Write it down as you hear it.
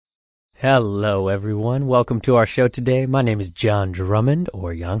Hello, everyone. Welcome to our show today. My name is John Drummond,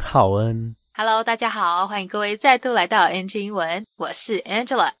 or Yang Haoen. Hello, 大家好，欢迎各位再度来到 NG 英文，我是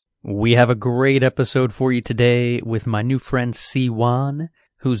Angela。 We have a great episode for you today with my new friend Wan,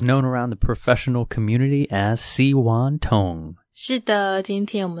 who's known around the professional community as Wan Toong. 是的，今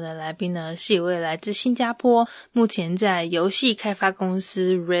天我们的来宾呢是一位来自新加坡，目前在游戏开发公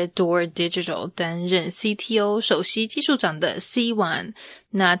司 Red Door Digital 担任 CTO 首席技术长的 Wan。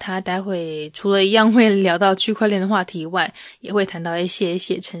 那他待会除了一样会聊到区块链的话题外，也会谈到一些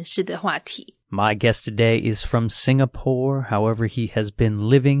写程式的话题。My guest today is from Singapore. However, he has been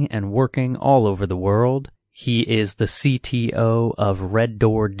living and working all over the world. He is the CTO of Red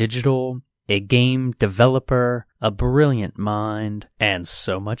Door Digital, a game developer, a brilliant mind, and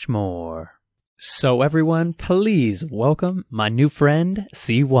so much more. So everyone, please welcome my new friend,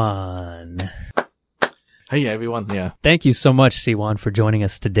 Wan. Hey everyone, yeah. Thank you so much, Wan, for joining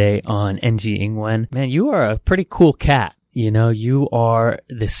us today on NG Ingwen. Man, you are a pretty cool cat. You know, you are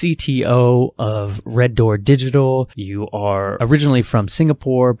the CTO of Red Door Digital. You are originally from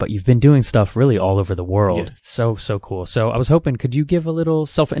Singapore, but you've been doing stuff really all over the world. Yeah. So cool. So I was hoping, could you give a little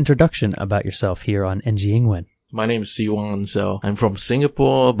self-introduction about yourself here on NG Ingwen? My name is Wan, so I'm from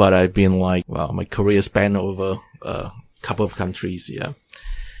Singapore, but I've been my career span over a couple of countries, yeah.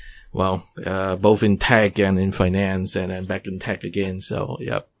 Well, both in tech and in finance, and then back in tech again, so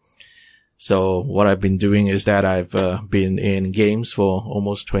yeah. So what I've been doing is that I've been in games for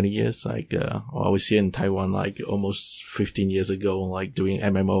almost 20 years. I was here in Taiwan almost 15 years ago, doing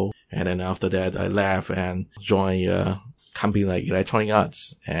MMO. And then after that, I left and joined a company like Electronic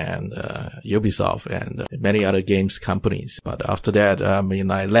Arts and Ubisoft and many other games companies. But after that,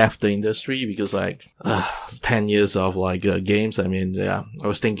 I left the industry because 10 years of games. I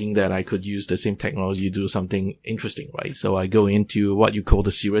was thinking that I could use the same technology to do something interesting, right? So I go into what you call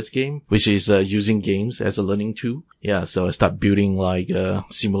the serious game, which is using games as a learning tool. Yeah, so I start building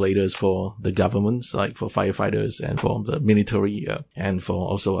simulators for the governments, for firefighters and for the military, and for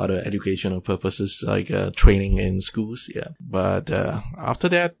also other educational purposes, training in schools. Yeah. But after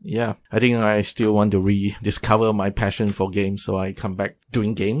that, yeah, I think I still want to rediscover my passion for games, so I come back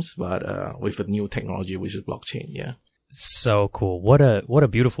doing games, but with a new technology, which is blockchain. Yeah. So cool. What a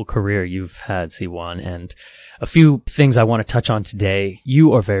beautiful career you've had, Wan. And a few things I want to touch on today.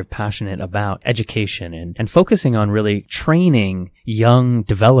 You are very passionate about education and focusing on really training young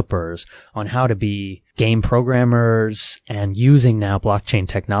developers on how to be game programmers and using now blockchain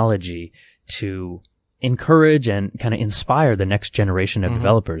technology to encourage and kind of inspire the next generation of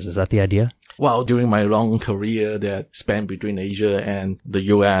developers. Is that the idea? Well, during my long career that spanned between Asia and the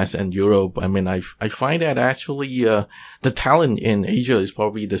US and Europe, I find that actually, the talent in Asia is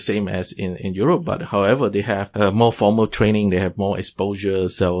probably the same as in Europe, but however, they have more formal training, they have more exposure,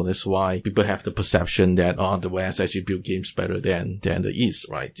 so that's why people have the perception that, the West actually build games better than the East,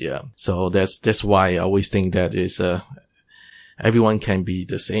 right? Yeah. So that's why I always think that is, everyone can be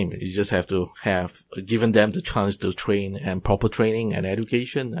the same. You just have to have given them the chance to train and proper training and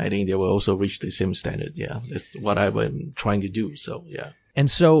education. I think they will also reach the same standard. Yeah. That's what I've been trying to do. So, yeah. And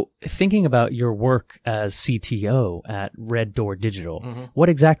so thinking about your work as CTO at Red Door Digital, what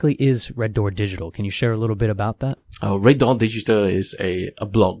exactly is Red Door Digital? Can you share a little bit about that? Red Door Digital is a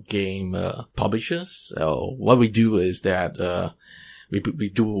block game publisher. So what we do is that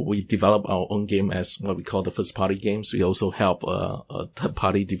we develop our own game as what we call the first party games. We also help third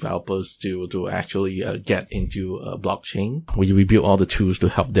party developers to actually get into blockchain. We build all the tools to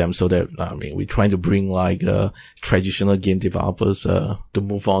help them so that we're trying to bring traditional game developers to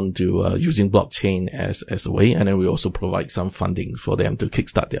move on to using blockchain as a way, and then we also provide some funding for them to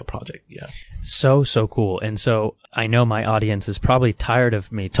kickstart their project. Yeah. So cool. And so I know my audience is probably tired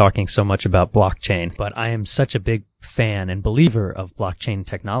of me talking so much about blockchain, but I am such a big fan and believer of blockchain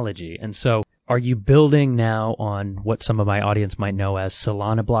technology. And so are you building now on what some of my audience might know as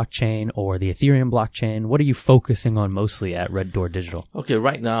Solana blockchain or the Ethereum blockchain? What are you focusing on mostly at Red Door Digital? Okay,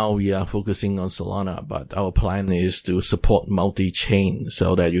 right now we are focusing on Solana, but our plan is to support multi-chain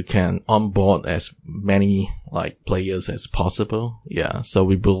so that you can onboard as many players as possible. Yeah, so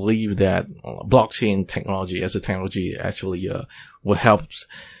we believe that blockchain technology as a technology actually will help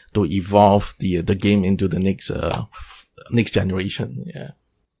to evolve the game into the next generation. Yeah.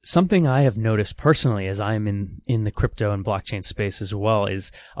 Something I have noticed personally as I'm in the crypto and blockchain space as well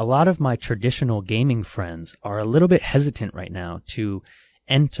is a lot of my traditional gaming friends are a little bit hesitant right now to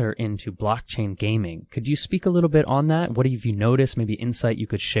enter into blockchain gaming. Could you speak a little bit on that? What have you noticed? Maybe insight you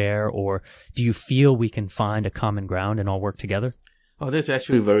could share, or do you feel we can find a common ground and all work together? Oh, that's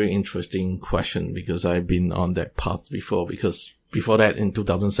actually a very interesting question because I've been on that path before because before that in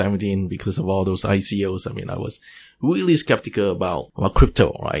 2017, because of all those ICOs, I mean, I was really skeptical about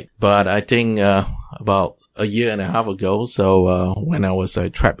crypto, right? But I think, about a year and a half ago, so, when I was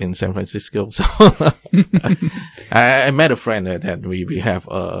trapped in San Francisco, so, I met a friend that we have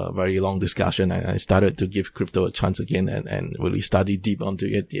a very long discussion, and I started to give crypto a chance again and really study deep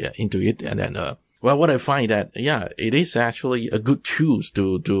into it. And then, well, what I find that, yeah, it is actually a good choice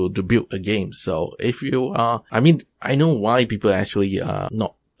to build a game. So if you I know why people actually,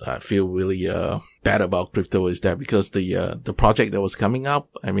 not, feel really, bad about crypto is that because the project that was coming up,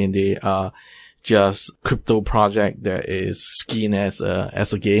 I mean, they are just crypto project that is seen as a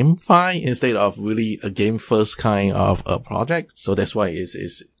GameFi instead of really a game first kind of a project. So that's why it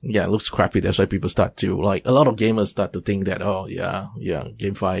looks crappy. That's why people start to, like, a lot of gamers start to think that,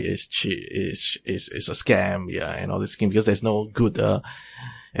 GameFi is a scam, and all this scheme, because there's no good,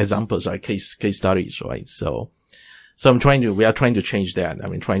 examples, like case studies, right? So we are trying to change that. I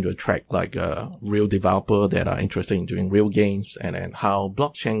mean, trying to attract like a real developer that are interested in doing real games, and how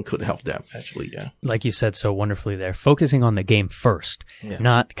blockchain could help them actually. Yeah. Like you said so wonderfully there, focusing on the game first,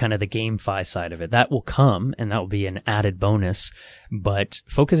 not kind of the GameFi side of it. That will come and that will be an added bonus, but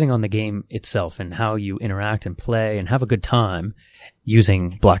focusing on the game itself and how you interact and play and have a good time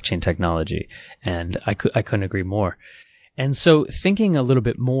using blockchain technology. And I couldn't agree more. And so thinking a little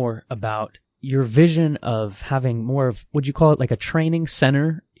bit more about your vision of having more of, would you call it like a training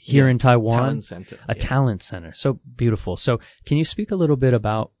center here in Taiwan? Talent center. Talent center. So beautiful. So can you speak a little bit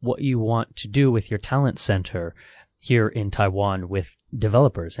about what you want to do with your talent center here in Taiwan with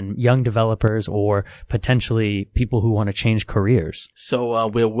developers and young developers, or potentially people who want to change careers? So,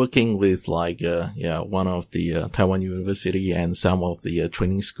 we're working with one of the Taiwan University and some of the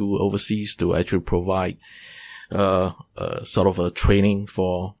training school overseas to actually provide sort of a training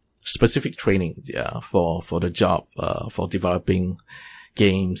specific training, for the job, for developing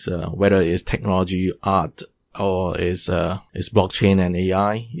games, whether it's technology, art, or is blockchain and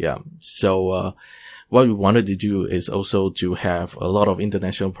AI. Yeah. So, what we wanted to do is also to have a lot of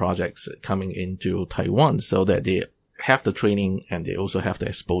international projects coming into Taiwan so that they have the training and they also have the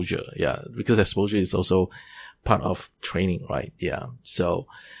exposure. Yeah. Because exposure is also part of training, right? Yeah. So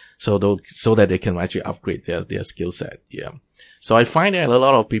that they can actually upgrade their skill set. Yeah. So I find that a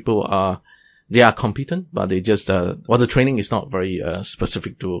lot of people they are competent, but they just, the training is not very,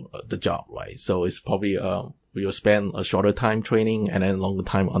 specific to the job, right? So it's probably, we'll spend a shorter time training and then longer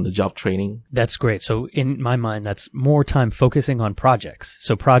time on the job training. That's great. So in my mind, that's more time focusing on projects.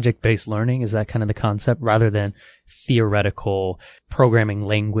 So project-based learning, is that kind of the concept rather than theoretical programming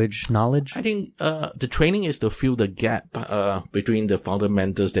language knowledge? I think, the training is to fill the gap, between the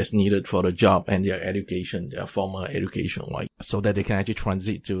fundamentals that's needed for the job and their education, their formal education, right? So that they can actually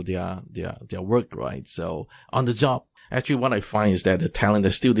transit to their work, right? So on the job, actually what I find is that the talent,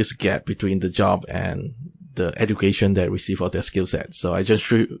 there's still this gap between the job and the education they receive for their skill set. So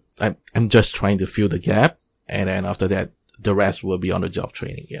I'm just trying to fill the gap, and then after that, the rest will be on the job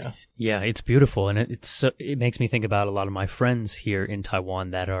training. Yeah. Yeah, it's beautiful. And it makes me think about a lot of my friends here in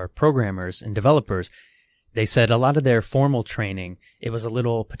Taiwan that are programmers and developers. They said a lot of their formal training, it was a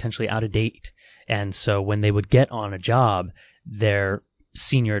little potentially out of date. And so when they would get on a job, their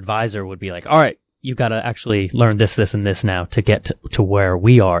senior advisor would be like, all right, you got to actually learn this, and this now to get to where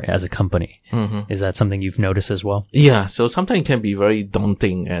we are as a company. Mm-hmm. Is that something you've noticed as well? Yeah. So sometimes it can be very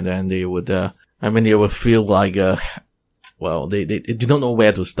daunting, and then they would, they would feel like, they don't know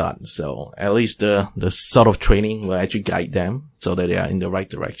where to start. So at least the sort of training will actually guide them so that they are in the right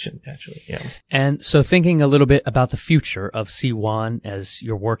direction, actually. Yeah. And so thinking a little bit about the future of C1 as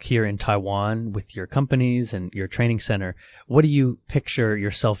your work here in Taiwan with your companies and your training center, what do you picture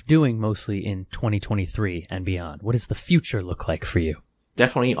yourself doing mostly in 2023 and beyond? What does the future look like for you?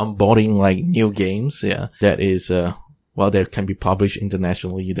 Definitely onboarding like new games. Yeah. That is, that can be published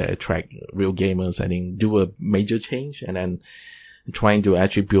internationally that attract real gamers, and then do a major change, and then trying to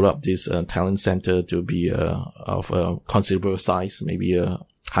actually build up this talent center to be of a considerable size, maybe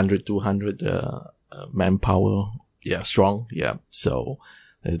 100, 200 manpower, strong. Yeah. So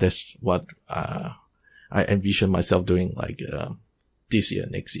that's what I envision myself doing like this year,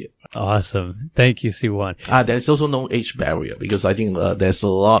 next year. Awesome. Thank you, C1. There's also no age barrier, because I think there's a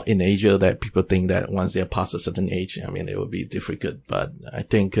lot in Asia that people think that once they're past a certain age, it will be difficult. But I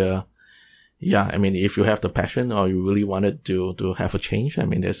think, if you have the passion or you really wanted to have a change,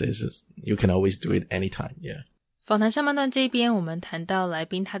 you can always do it anytime. Yeah. 访谈上半段这边，我们谈到来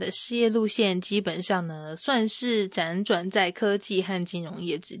宾他的事业路线基本上呢，算是辗转在科技和金融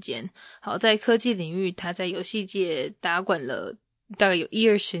业之间。好，在科技领域，他在游戏界打滚了大概有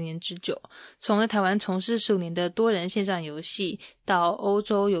10-20年之久，从在台湾从事15年的多人线上游戏，到欧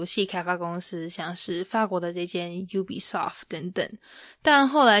洲游戏开发公司，像是法国的这间 Ubisoft 等等。但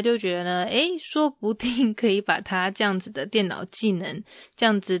后来就觉得呢，说不定可以把他这样子的电脑技能，这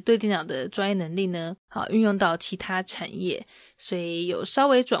样子对电脑的专业能力呢，运用到其他产业，所以有稍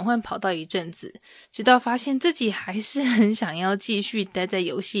微转换跑道一阵子，直到发现自己还是很想要继续待在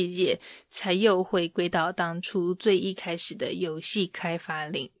游戏界，才又回归到当初最一开始的游戏开发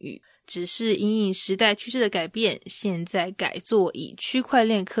领域。只是因应时代趋势的改变，现在改做以区块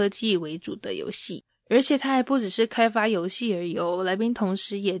链科技为主的游戏。而且他还不只是开发游戏而已哦，来宾同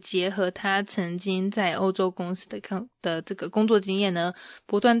时也结合他曾经在欧洲公司的这个工作经验呢，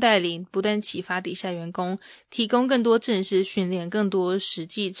不断带领、不断启发底下员工，提供更多正式训练、更多实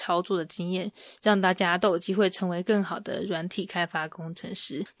际操作的经验，让大家都有机会成为更好的软体开发工程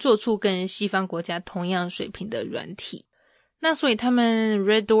师，做出跟西方国家同样水平的软体。那所以他们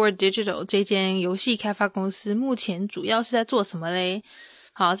Red Door Digital 这间游戏开发公司目前主要是在做什么嘞？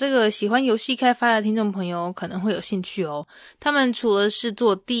好，这个喜欢游戏开发的听众朋友可能会有兴趣哦。他们除了是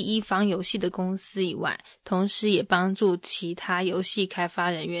做第一方游戏的公司以外，同时也帮助其他游戏开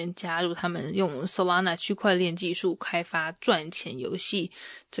发人员加入他们用 Solana 区块链技术开发赚钱游戏，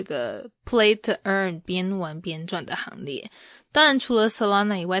这个 Play to Earn 边玩边赚的行列。当然除了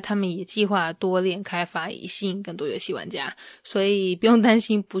Solana 以外，他们也计划多链开发以吸引更多游戏玩家，所以不用担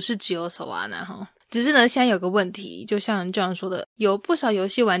心不是只有 Solana 齁。只是呢，现在有个问题，就像这样说的，有不少游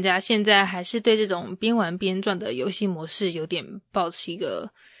戏玩家现在还是对这种边玩边赚的游戏模式有点抱持一个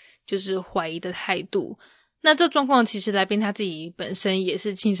就是怀疑的态度。那这状况其实来宾他自己本身也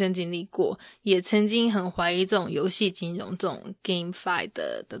是亲身经历过，也曾经很怀疑这种游戏金融这种 GameFi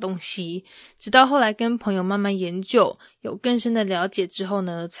的东西，直到后来跟朋友慢慢研究，有更深的了解之后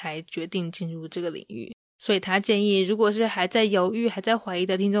呢，才决定进入这个领域。所以他建议，如果是还在犹豫、还在怀疑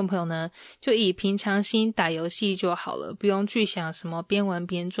的听众朋友呢，就以平常心打游戏就好了，不用去想什么边玩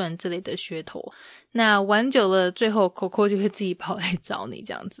边赚这类的噱头。那玩久了，最后 Coco 就会自己跑来找你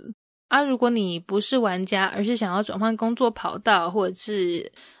这样子。如果你不是玩家，而是想要转换工作跑道，或者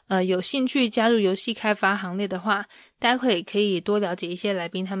是有兴趣加入游戏开发行列的话，待会可以多了解一些来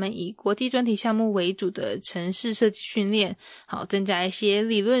宾他们以国际专题项目为主的程式设计训练，好增加一些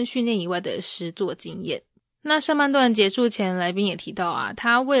理论训练以外的实作经验。那上半段结束前，来宾也提到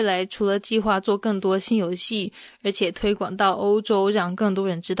他未来除了计划做更多新游戏，而且推广到欧洲让更多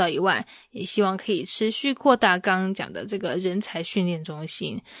人知道以外，也希望可以持续扩大刚刚讲的这个人才训练中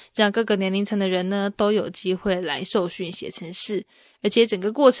心，让各个年龄层的人呢都有机会来受训写程式，而且整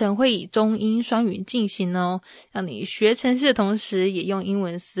个过程会以中英双语进行哦，让你学程式的同时也用英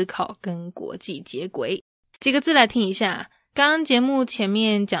文思考跟国际接轨。几个字来听一下。刚刚节目前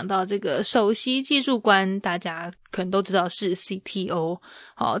面讲到这个首席技术官，大家可能都知道是 CTO，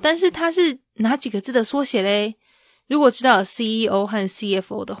 好，但是它是哪几个字的缩写嘞？如果知道 CEO 和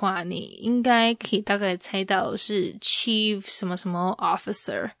CFO 的话，你应该可以大概猜到是 Chief 什么什么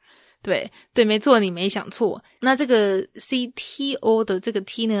Officer。对，没错，你没想错。那这个 CTO 的这个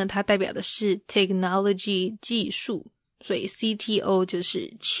T 呢，它代表的是 Technology 技术，所以 CTO 就是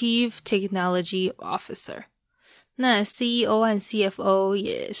Chief Technology Officer。那 CEO 和 CFO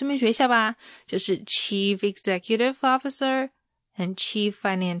也顺便学一下吧，就是 Chief Executive Officer and Chief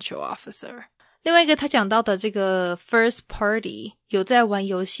Financial Officer。另外一个他讲到的这个 First Party， 有在玩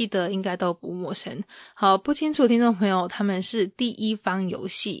游戏的应该都不陌生。好，不清楚的听众朋友，他们是第一方游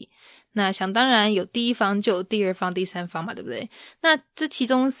戏。那想当然有第一方就有第二方第三方嘛，对不对？那这其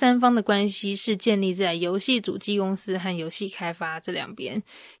中三方的关系是建立在游戏主机公司和游戏开发这两边。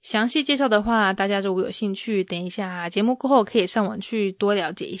详细介绍的话，大家如果有兴趣，等一下节目过后可以上网去多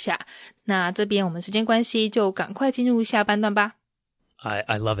了解一下。那这边我们时间关系就赶快进入下半段吧。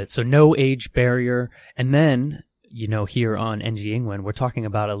I love it. So no age barrier. And then, here on NG England, we're talking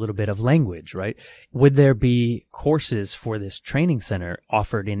about a little bit of language, right? Would there be courses for this training center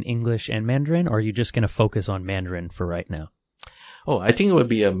offered in English and Mandarin, or are you just going to focus on Mandarin for right now? Oh, I think it would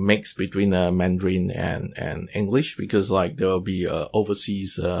be a mix between Mandarin and English, because there will be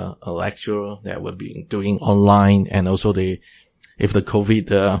overseas a lecturer that will be doing online, and also if the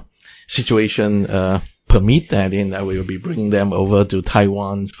COVID situation permit that, then we will be bringing them over to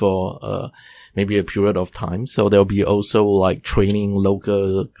Taiwan for maybe a period of time. So there'll be also training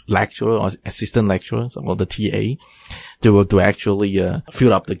local lecturer or assistant lecturers or the TA to actually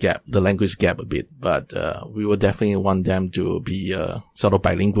fill up the language gap a bit. But we will definitely want them to be sort of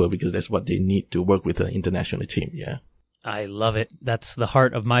bilingual, because that's what they need to work with the international team. Yeah. I love it. That's the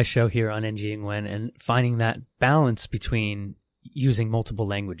heart of my show here on NG England, and finding that balance between using multiple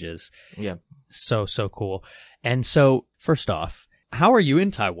languages. Yeah. So cool. And so, first off, how are you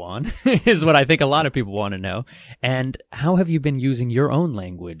in Taiwan is what I think a lot of people want to know. And how have you been using your own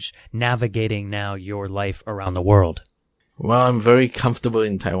language, navigating now your life around the world? Well, I'm very comfortable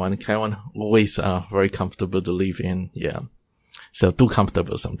in Taiwan. Taiwan always very comfortable to live in. Yeah. So too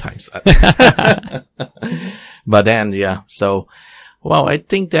comfortable sometimes. But then, yeah. So, well, I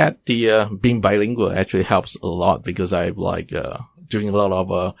think that the being bilingual actually helps a lot because I like doing a lot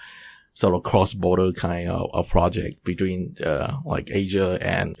of sort of cross-border kind of project between like Asia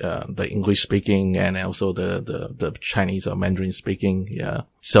and the English speaking and also the Chinese or Mandarin speaking. Yeah.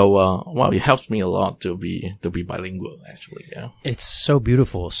 So well, it helps me a lot to be bilingual actually. Yeah. It's so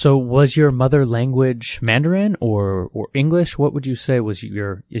beautiful. So was your mother language Mandarin or English? What would you say is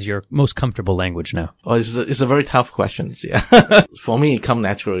your most comfortable language now? Oh, it's a very tough question. Yeah. For me, it comes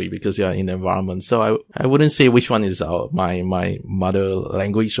naturally because you're in the environment. So I wouldn't say which one is my mother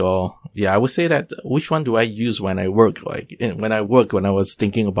language or, yeah, I would say that which one do I use when I work? Like when I was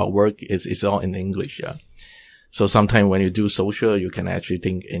thinking about work, it's all in English. Yeah. So sometimes when you do social, you can actually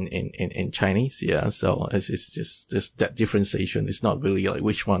think in Chinese. Yeah. So it's just that differentiation. It's not really like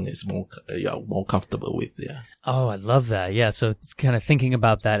which one is more comfortable with. Yeah. Oh, I love that. Yeah. So it's kind of thinking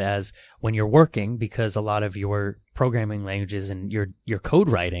about that as when you're working, because a lot of your programming languages and your code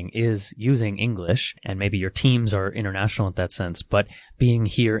writing is using English, and maybe your teams are international in that sense, but being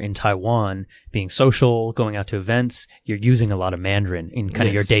here in Taiwan, being social, going out to events, you're using a lot of Mandarin in kind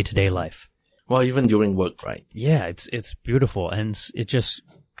of your day-to-day life. Well, even during work, right? Yeah, it's beautiful. And it just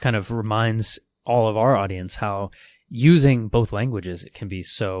kind of reminds all of our audience how using both languages can be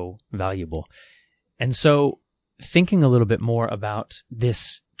so valuable. And so thinking a little bit more about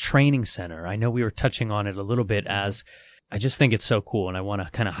this training center, I know we were touching on it a little bit as I just think it's so cool. And I want to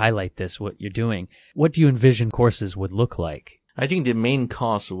kind of highlight this, what you're doing. What do you envision courses would look like? I think the main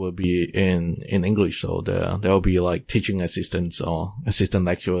course will be in English. So there will be like teaching assistants or assistant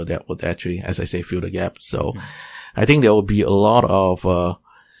lecturer that would actually, as I say, fill the gap. So I think there will be a lot of,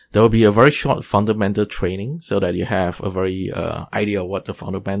 there will be a very short fundamental training so that you have a very, idea of what the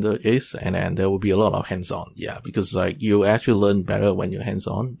fundamental is. And then there will be a lot of hands-on. Yeah. Because like you actually learn better when you're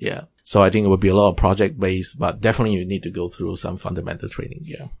hands-on. Yeah. So I think it will be a lot of project based, but definitely you need to go through some fundamental training.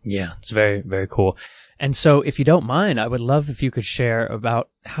 Yeah. Yeah. It's very, very cool. And so if you don't mind, I would love if you could share about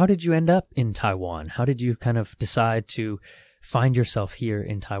how did you end up in Taiwan? How did you kind of decide to find yourself here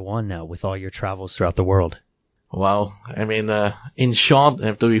in Taiwan now with all your travels throughout the world? Well, I mean, in short, I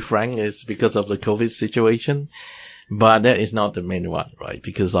have to be frank, it's because of the COVID situation. But that is not the main one, right?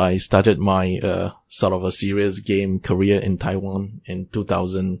 Because I started my, sort of a serious game career in Taiwan in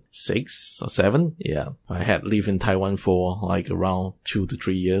 2006 or 7. Yeah. I had lived in Taiwan for like around 2 to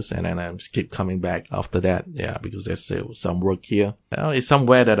 3 years and then I keep coming back after that. Yeah. Because there's still some work here. It's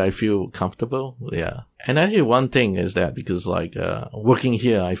somewhere that I feel comfortable. Yeah. And actually one thing is that because like, working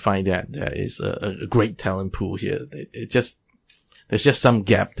here, I find that there is a great talent pool here. There's just some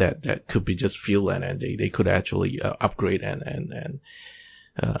gap that could be just filled and they could actually, upgrade and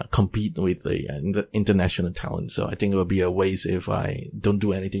compete with the international talent. So I think it would be a waste if I don't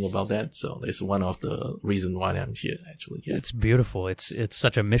do anything about that. So that's one of the reasons why I'm here actually. Yeah. It's beautiful. It's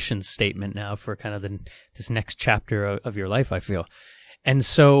such a mission statement now for kind of this next chapter of your life, I feel. And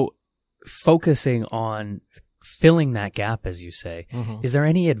so focusing on filling that gap, as you say, is there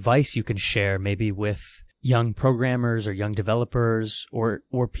any advice you can share maybe with young programmers or young developers or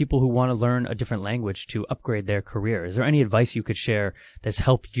people who want to learn a different language to upgrade their career? Is there any advice you could share that's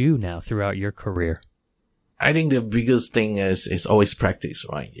helped you now throughout your career? I think the biggest thing is always practice,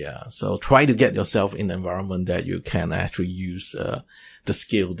 right? Yeah. So try to get yourself in an environment that you can actually use, the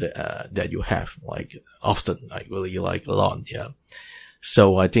skill that you have, like often, like really like a lot. Yeah.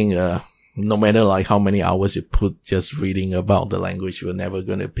 So I think, no matter like how many hours you put just reading about the language, you're never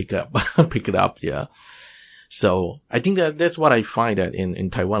going to pick it up. Yeah. So I think that's what I find that in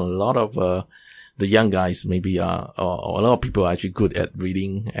Taiwan, a lot of, the young guys maybe or a lot of people are actually good at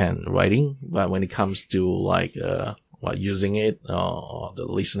reading and writing. But when it comes to like, using it or the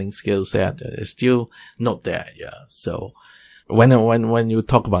listening skill set, it's still not there. Yeah. So when you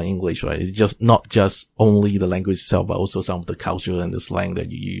talk about English, right, it's just not just only the language itself, but also some of the culture and the slang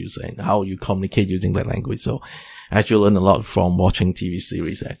that you use and how you communicate using that language. So I actually learn a lot from watching TV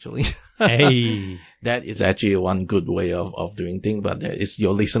series, actually. Hey. That is actually one good way of doing things, but that is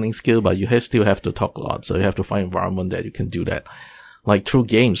your listening skill, but you still have to talk a lot. So you have to find environment that you can do that. Like through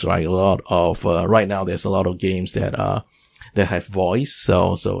games, right? A lot of, right now there's a lot of games that have voice.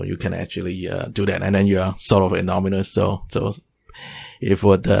 So you can actually, do that. And then you are sort of anonymous. So if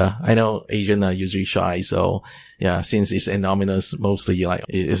what, I know Asian are usually shy, so yeah, since it's anonymous, mostly like,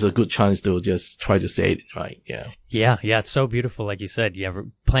 it's a good chance to just try to say it, right? Yeah. Yeah, it's so beautiful. Like you said,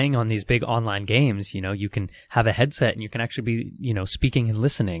 playing on these big online games, you can have a headset and you can actually be, speaking and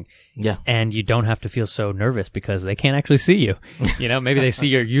listening. Yeah. And you don't have to feel so nervous because they can't actually see you. Maybe they see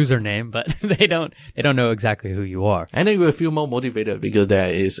your username, but they don't know exactly who you are. And then you will feel more motivated because there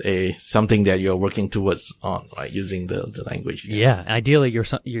is something that you're working towards on, right? Using the language. Yeah. Ideally, you're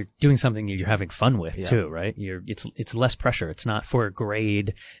doing something that you're having fun with too, right? It's less pressure. It's not for a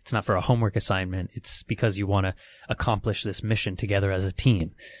grade. It's not for a homework assignment. It's because you want to accomplish this mission together as a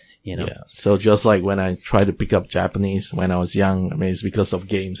team. Yeah. So just like when I tried to pick up Japanese when I was young, I mean, it's because of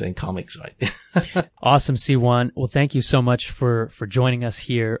games and comics, right? Awesome, Siwan. Well, thank you so much for joining us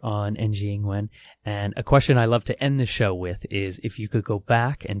here on NG Ingwen. And a question I love to end the show with is, if you could go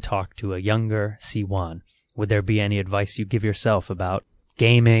back and talk to a younger Siwan, would there be any advice you give yourself about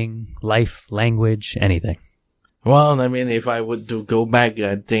gaming, life, language, anything? Well, I mean, if I would to go back,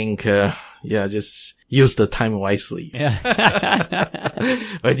 I think, just use the time wisely. Yeah.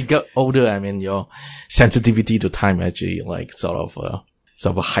 When you get older, I mean, your sensitivity to time actually like sort of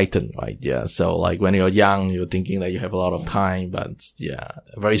heightened, right? Yeah. So like when you're young, you're thinking that you have a lot of time, but yeah,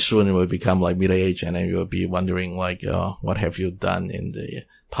 very soon it will become like middle age and then you'll be wondering like, what have you done in the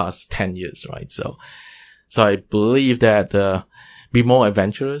past 10 years, right? So I believe that, be more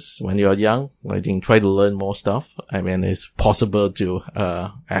adventurous when you're young. I think try to learn more stuff. I mean, it's possible to,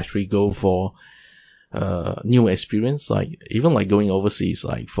 actually go for, new experience, like even like going overseas,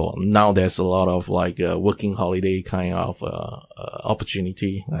 like for now there's a lot of like, working holiday kind of,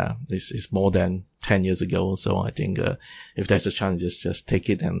 opportunity. This is more than 10 years ago. So I think, if there's a chance, just take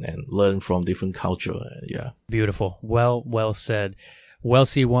it and learn from different culture. Yeah. Beautiful. Well said. Well,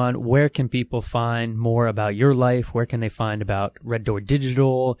 Siwan, where can people find more about your life? Where can they find about Red Door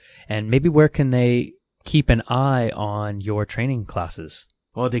Digital? And maybe where can they keep an eye on your training classes?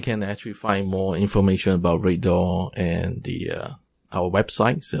 Well, they can actually find more information about Red Door and our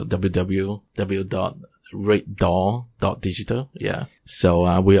website. So www.reddoor.digital. Yeah. So,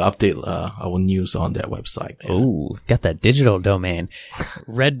 we'll update, our news on that website. Yeah. Oh, got that digital domain.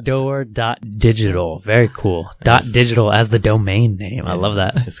 reddoor.digital. Very cool. .digital as the domain name. I love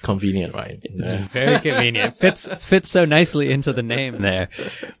that. It's convenient, right? It's very convenient. Fits so nicely into the name there.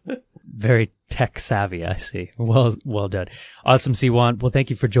 Very tech savvy, I see. Well done. Awesome, Siwan. Well, thank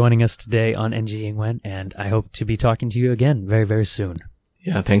you for joining us today on NG Ingwen, and I hope to be talking to you again very, very soon.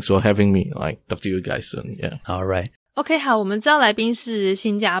 Yeah, thanks for having me. Like, talk to you guys soon. Yeah. All right. OK， 好，我们知道来宾是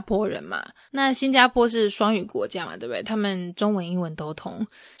新加坡人嘛，那新加坡是双语国家嘛，对不对？他们中文英文都通，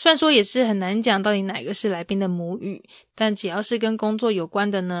虽然说也是很难讲到底哪个是来宾的母语，但只要是跟工作有关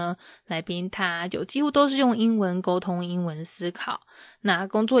的呢，来宾他就几乎都是用英文沟通，英文思考。那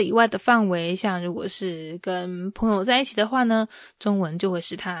工作以外的范围，像如果是跟朋友在一起的话呢，中文就会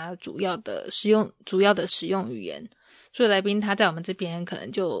是他主要的使用语言。所以来宾他在我们这边可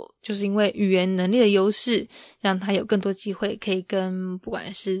能就是因为语言能力的优势，让他有更多机会可以跟不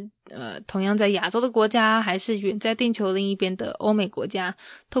管是同样在亚洲的国家，还是远在地球另一边的欧美国家，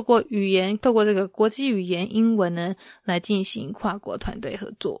透过这个国际语言英文呢，来进行跨国团队合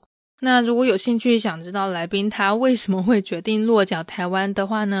作。那如果有兴趣想知道来宾他为什么会决定落脚台湾的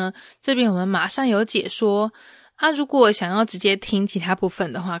话呢，这边我们马上有解说。如果想要直接听其他部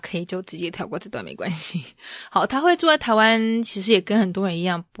分的话，可以就直接跳过这段没关系。好，他会住在台湾，其实也跟很多人一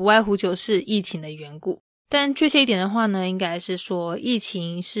样，不外乎就是疫情的缘故。但确切一点的话呢，应该是说疫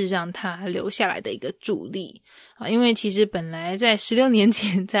情是让他留下来的一个助力。因为其实本来在16年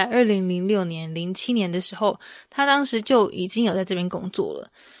前，在2006年、07年的时候，他当时就已经有在这边工作了。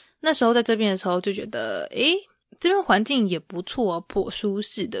那时候在这边的时候就觉得，这边环境也不错颇舒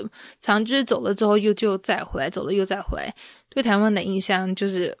适的，常就是走了之后就再回来，走了又再回来，对台湾的印象就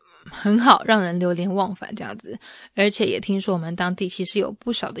是很好，让人流连忘返这样子。而且也听说我们当地其实有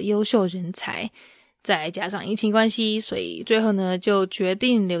不少的优秀人才，再加上疫情关系，所以最后呢就决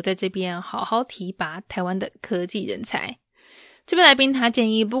定留在这边，好好提拔台湾的科技人才。这边来宾他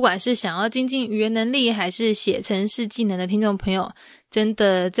建议，不管是想要精进语言能力还是写程式技能的听众朋友，真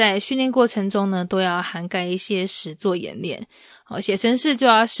的在训练过程中呢，都要涵盖一些实作演练。写程式就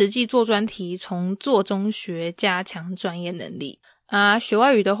要实际做专题，从做中学，加强专业能力。学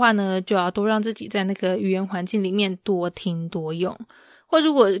外语的话呢，就要多让自己在那个语言环境里面多听多用。或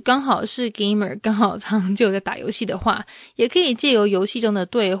如果刚好是 gamer， 刚好长久在打游戏的话，也可以借由游戏中的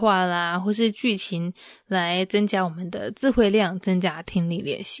对话啦，或是剧情来增加我们的智慧量，增加听力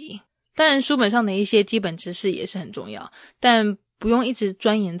练习。当然书本上的一些基本知识也是很重要，但不用一直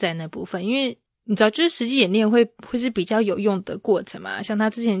钻研在那部分，因为你知道就是实际演练会是比较有用的过程嘛，像他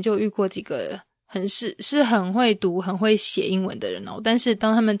之前就遇过几个是很会读很会写英文的人哦，但是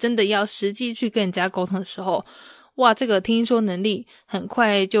当他们真的要实际去跟人家沟通的时候，哇，这个听说能力很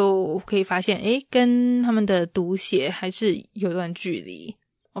快就可以发现跟他们的读写还是有段距离。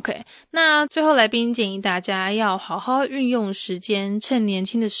OK， 那最后来宾建议大家要好好运用时间，趁年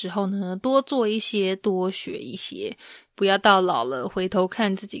轻的时候呢，多做一些，多学一些，不要到老了回头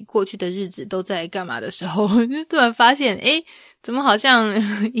看自己过去的日子都在干嘛的时候，就突然发现怎么好像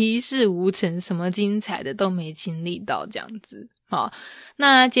一事无成，什么精彩的都没经历到这样子。好，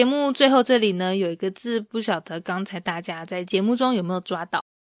那节目最后这里呢，有一个字不晓得刚才大家在节目中有没有抓到，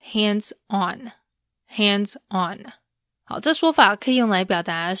 hands on。 hands on，好，这说法可以用来表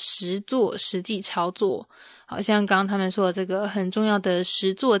达实作、实际操作，好像刚刚他们说的这个很重要的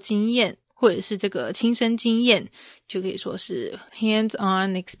实作经验，或者是这个亲身经验，就可以说是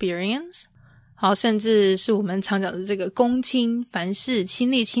hands-on experience。好，甚至是我们常讲的这个公亲，凡事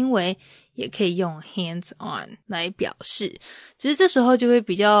亲力亲为，也可以用 hands-on 来表示，只是这时候就会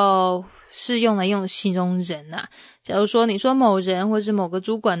比较是用来用形容人啊。假如说你说某人或是某个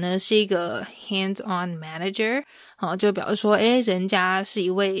主管呢是一个 hands-on manager， 好，就表示说人家是一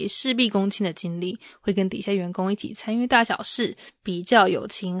位事必躬亲的经理，会跟底下员工一起参与大小事，比较有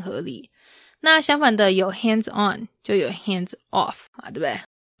亲和力。那相反的，有 hands-on 就有 hands off 啊，对不对？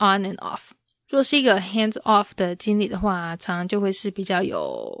 on and off。 若是一个 hands off 的经理的话，常常就会是比较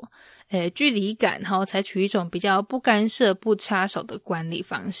有距离感，然后采取一种比较不干涉不插手的管理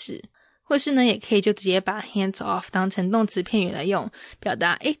方式。或是呢，也可以就直接把 hands off 当成动词片语来用，表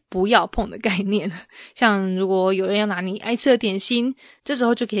达不要碰的概念。像如果有人要拿你爱吃的点心，这时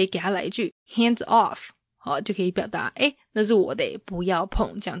候就可以给他来一句 hands off， 好，就可以表达那是我的，不要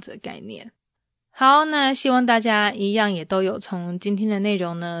碰，这样子的概念。好，那希望大家一样也都有从今天的内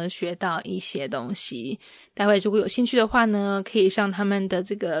容呢学到一些东西。待会如果有兴趣的话呢，可以上他们的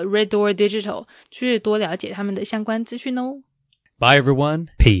这个 Red Door Digital 去多了解他们的相关资讯哦。Bye everyone.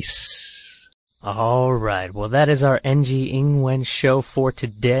 Peace. All right. Well, that is our NG Ingwen show for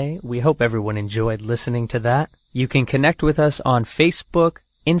today. We hope everyone enjoyed listening to that. You can connect with us on Facebook,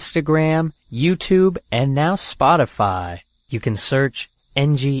 Instagram, YouTube, and now Spotify. You can search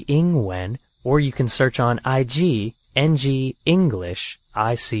NG Ingwen, or you can search on IG, NG English,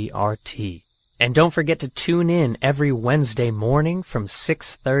 ICRT. And don't forget to tune in every Wednesday morning from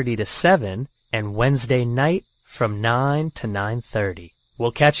 6:30 to 7, and Wednesday night from 9 to 9:30.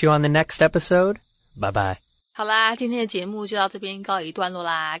 We'll catch you on the next episode. Bye-bye. 好啦，今天的节目就到这边告一段落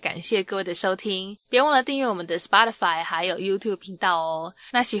啦，感谢各位的收听，别忘了订阅我们的 Spotify 还有 YouTube 频道哦。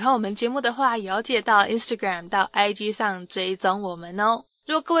那喜欢我们节目的话，也要记得到 Instagram 到 IG 上追踪我们哦。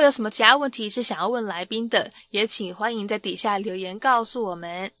如果各位有什么其他问题是想要问来宾的，也请欢迎在底下留言告诉我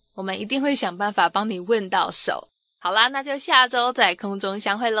们，我们一定会想办法帮你问到手。好啦，那就下周在空中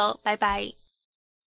相会咯，拜拜。